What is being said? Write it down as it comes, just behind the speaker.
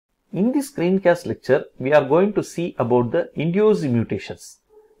In this screencast lecture, we are going to see about the induced mutations.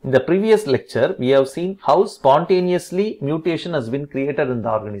 In the previous lecture, we have seen how spontaneously mutation has been created in the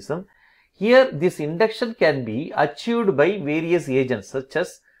organism. Here, this induction can be achieved by various agents such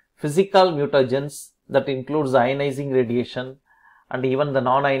as physical mutagens, that includes ionizing radiation and even the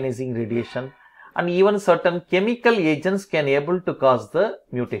non-ionizing radiation, and even certain chemical agents can able to cause the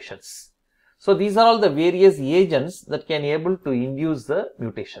mutations. So these are all the various agents that can able to induce the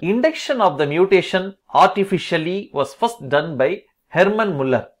mutation. Induction of the mutation artificially was first done by Hermann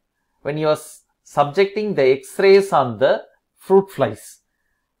Müller when he was subjecting the X-rays on the fruit flies.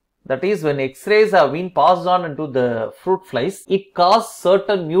 That is, when X-rays have been passed on into the fruit flies, it caused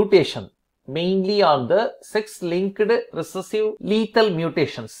certain mutation, mainly on the sex-linked recessive lethal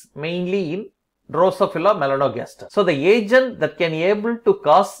mutations, mainly in Drosophila melanogaster. So the agent that can able to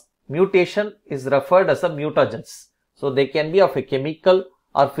cause mutation is referred as a mutagens. So they can be of a chemical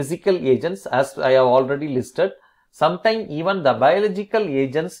or physical agents, as I have already listed. Sometimes even the biological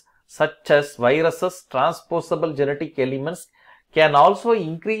agents such as viruses, transposable genetic elements can also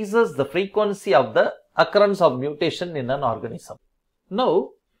increases the frequency of the occurrence of mutation in an organism.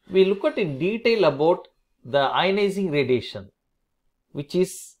 Now we look at in detail about the ionizing radiation, which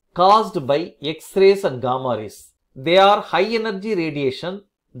is caused by X-rays and gamma rays. They are high energy radiation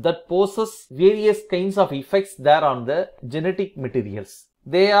that poses various kinds of effects there on the genetic materials.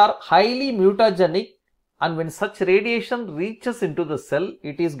 They are highly mutagenic, and when such radiation reaches into the cell,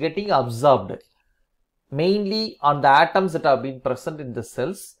 it is getting absorbed mainly on the atoms that have been present in the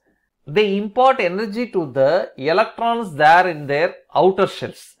cells. They impart energy to the electrons there in their outer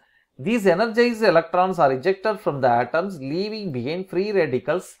shells. These energized electrons are ejected from the atoms, leaving behind free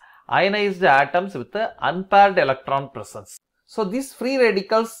radicals, ionized atoms with the unpaired electron presence. So these free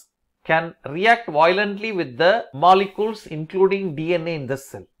radicals can react violently with the molecules including DNA in the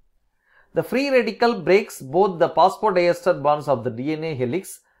cell. The free radical breaks both the phosphodiester bonds of the DNA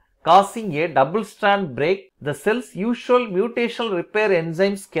helix, causing a double strand break. The cell's usual mutational repair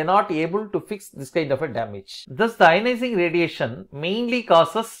enzymes cannot able to fix this kind of a damage. Thus the ionizing radiation mainly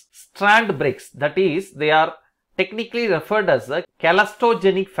causes strand breaks, that is, they are technically referred as the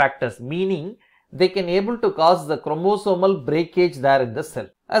cholestogenic factors, meaning they can able to cause the chromosomal breakage there in the cell.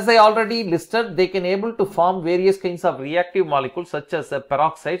 As I already listed, they can able to form various kinds of reactive molecules such as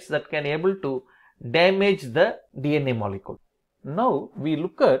peroxides that can able to damage the DNA molecule. Now we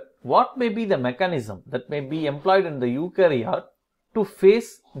look at what may be the mechanism that may be employed in the eukaryote to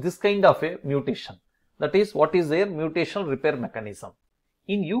face this kind of a mutation. That is, what is their mutational repair mechanism.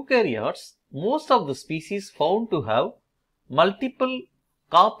 In eukaryotes, most of the species found to have multiple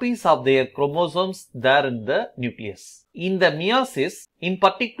copies of their chromosomes there in the nucleus. In the meiosis, in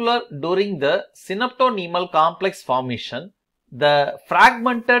particular during the synaptonemal complex formation, the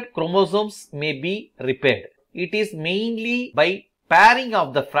fragmented chromosomes may be repaired. It is mainly by pairing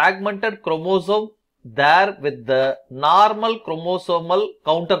of the fragmented chromosome there with the normal chromosomal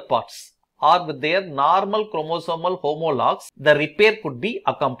counterparts or with their normal chromosomal homologs, the repair could be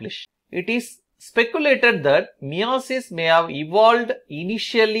accomplished. It is speculated that meiosis may have evolved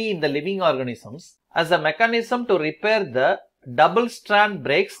initially in the living organisms as a mechanism to repair the double strand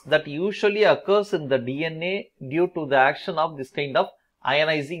breaks that usually occurs in the DNA due to the action of this kind of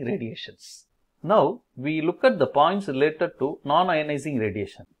ionizing radiations. Now we look at the points related to non-ionizing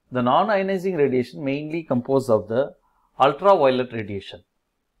radiation. The non-ionizing radiation mainly composed of the ultraviolet radiation,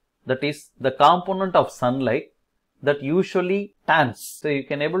 that is the component of sunlight that usually tans. So you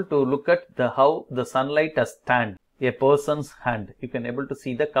can able to look at how the sunlight has tanned a person's hand. You can able to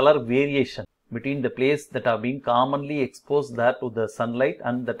see the color variation between the place that have been commonly exposed there to the sunlight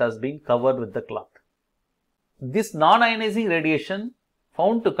and that has been covered with the cloth. This non-ionizing radiation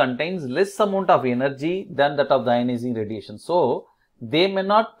found to contains less amount of energy than that of the ionizing radiation. So they may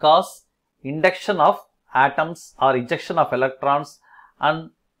not cause induction of atoms or ejection of electrons and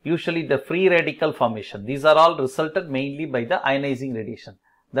usually the free radical formation. These are all resulted mainly by the ionizing radiation.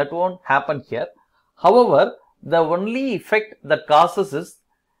 That won't happen here. However, the only effect that causes is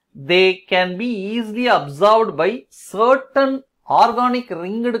they can be easily absorbed by certain organic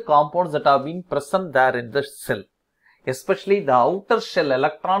ringed compounds that have been present there in the cell. Especially the outer shell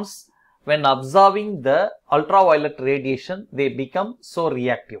electrons, when absorbing the ultraviolet radiation, they become so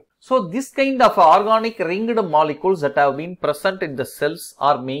reactive. So this kind of organic ringed molecules that have been present in the cells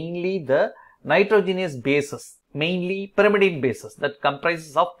are mainly the nitrogenous bases, mainly pyrimidine bases that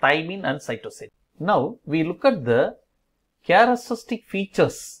comprises of thymine and cytosine. Now we look at the characteristic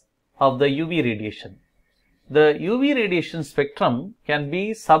features of the UV radiation. The UV radiation spectrum can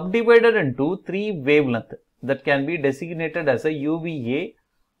be subdivided into three wavelengths that can be designated as a UVA,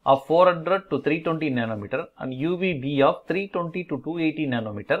 of 400 to 320 nanometer and UVB of 320 to 280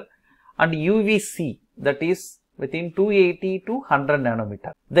 nanometer and UVC, that is within 280 to 100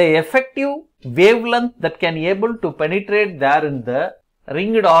 nanometer. The effective wavelength that can able to penetrate there in the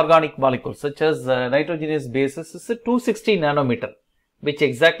ringed organic molecules such as nitrogenous bases is 260 nanometer, which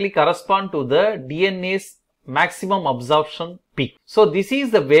exactly correspond to the DNA's maximum absorption peak. So this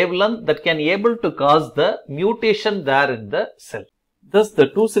is the wavelength that can able to cause the mutation there in the cell. Thus, the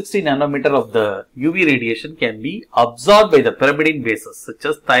 260 nanometer of the UV radiation can be absorbed by the pyrimidine bases such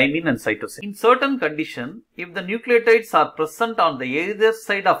as thymine and cytosine. In certain conditions, if the nucleotides are present on the either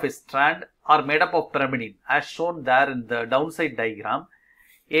side of a strand are made up of pyrimidine, as shown there in the downside diagram,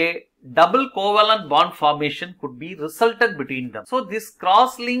 a double covalent bond formation could be resulted between them. So, this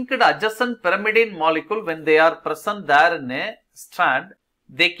cross-linked adjacent pyrimidine molecule, when they are present there in a strand,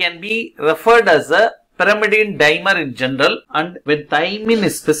 they can be referred as a pyrimidine dimer in general, and when thymine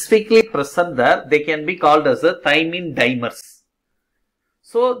is specifically present there, they can be called as a thymine dimers.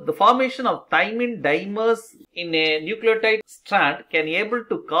 So, the formation of thymine dimers in a nucleotide strand can able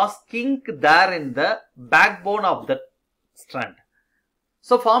to cause kink there in the backbone of the strand.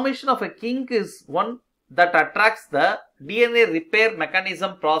 So, formation of a kink is one that attracts the DNA repair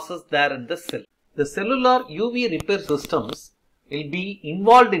mechanism process there in the cell. The cellular UV repair systems will be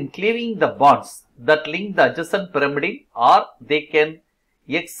involved in cleaving the bonds that link the adjacent pyrimidine, or they can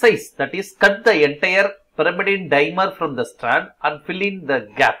excise, that is cut the entire pyrimidine dimer from the strand and fill in the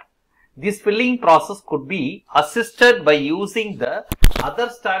gap. This filling process could be assisted by using the other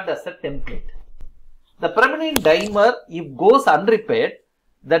strand as a template. The pyrimidine dimer, if goes unrepaired,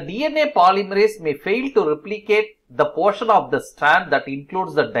 the DNA polymerase may fail to replicate the portion of the strand that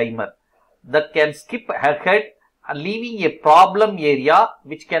includes the dimer, that can skip ahead and leaving a problem area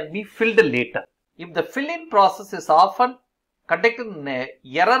which can be filled later. If the fill-in process is often conducted in an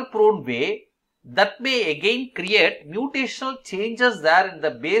error-prone way, that may again create mutational changes there in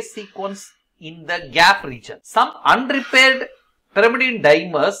the base sequence in the gap region. Some unrepaired pyrimidine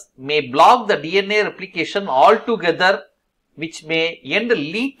dimers may block the DNA replication altogether, which may end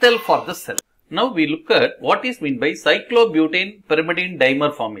lethal for the cell. Now we look at what is meant by cyclobutane pyrimidine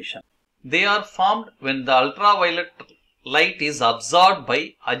dimer formation. They are formed when the ultraviolet light is absorbed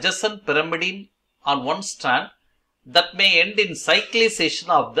by adjacent pyrimidine on one strand, that may end in cyclization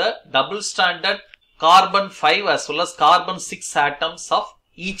of the double-stranded carbon 5 as well as carbon 6 atoms of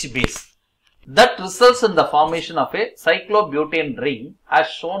each base. That results in the formation of a cyclobutane ring as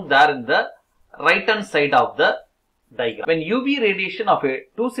shown there in the right hand side of the diagram. When UV radiation of a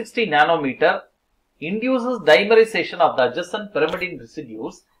 260 nanometer induces dimerization of the adjacent pyrimidine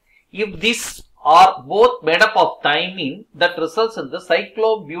residues, if these are both made up of thymine, that results in the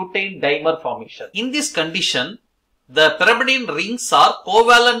cyclobutane dimer formation. In this condition, the pyrimidine rings are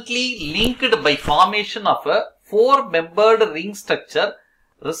covalently linked by formation of a 4-membered ring structure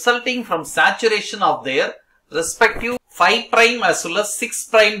resulting from saturation of their respective 5' as well as 6'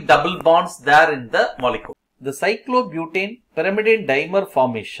 double bonds there in the molecule. The cyclobutane pyrimidine dimer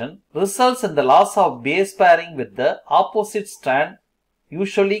formation results in the loss of base pairing with the opposite strand,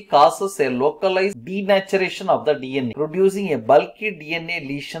 usually causes a localized denaturation of the DNA, producing a bulky DNA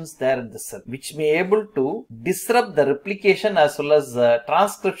lesions there in the cell, which may able to disrupt the replication as well as the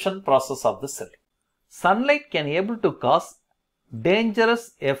transcription process of the cell. Sunlight can able to cause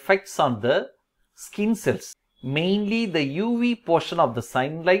dangerous effects on the skin cells. Mainly the UV portion of the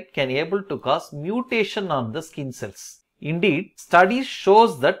sunlight can able to cause mutation on the skin cells. Indeed, studies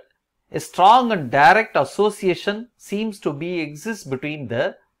shows that a strong and direct association seems to be exist between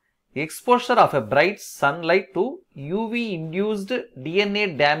the exposure of a bright sunlight to UV induced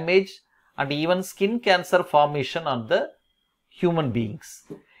DNA damage and even skin cancer formation on the human beings.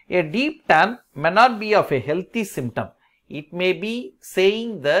 A deep tan may not be of a healthy symptom. It may be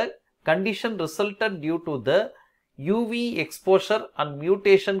saying the condition resulted due to the UV exposure and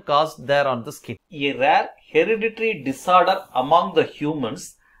mutation caused there on the skin. A rare hereditary disorder among the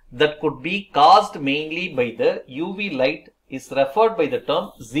humans that could be caused mainly by the UV light is referred by the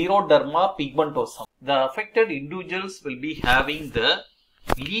term xeroderma pigmentosum. The affected individuals will be having the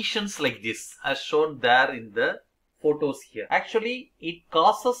lesions like this as shown there in the photos here. Actually, it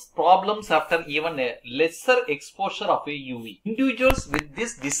causes problems after even a lesser exposure of a UV. Individuals with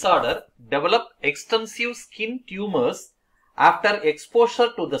this disorder develop extensive skin tumors after exposure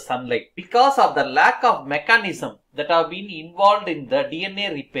to the sunlight. Because of the lack of mechanism that have been involved in the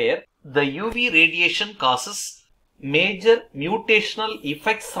DNA repair, the UV radiation causes major mutational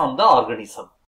effects on the organism.